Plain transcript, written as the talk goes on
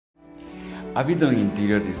I've been doing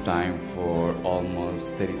interior design for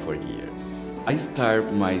almost 34 years. I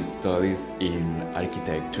started my studies in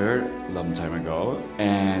architecture a long time ago,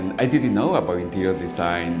 and I didn't know about interior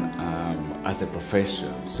design as a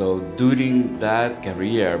profession. So during that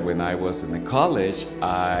career, when I was in the college,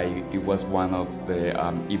 it was one of the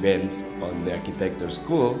events on the architecture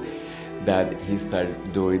school that he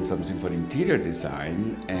started doing something for interior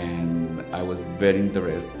design, and I was very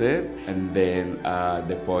interested. And then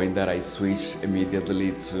the point that I switched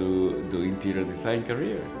immediately to do interior design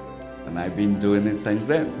career. And I've been doing it since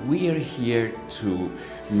then. We are here to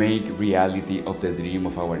make reality of the dream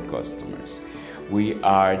of our customers. We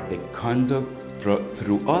are the conduct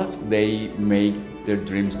through us, they make their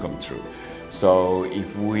dreams come true. So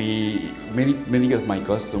if many of my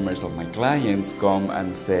customers, of my clients come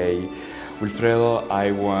and say, Wilfredo,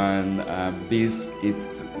 I want this,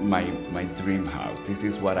 it's my dream house. This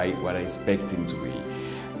is what I expect it to be.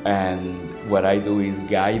 And what I do is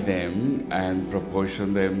guide them and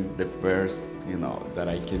proportion them the best, that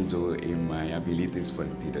I can do in my abilities for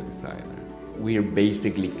interior designer. We are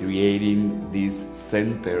basically creating this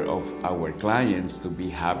center of our clients to be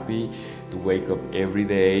happy, to wake up every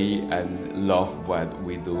day and love what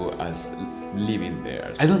we do as living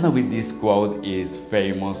there. I don't know if this quote is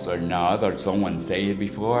famous or not, or someone said it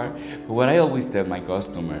before, but what I always tell my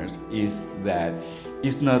customers is that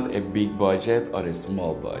it's not a big budget or a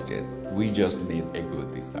small budget. We just need a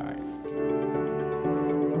good design.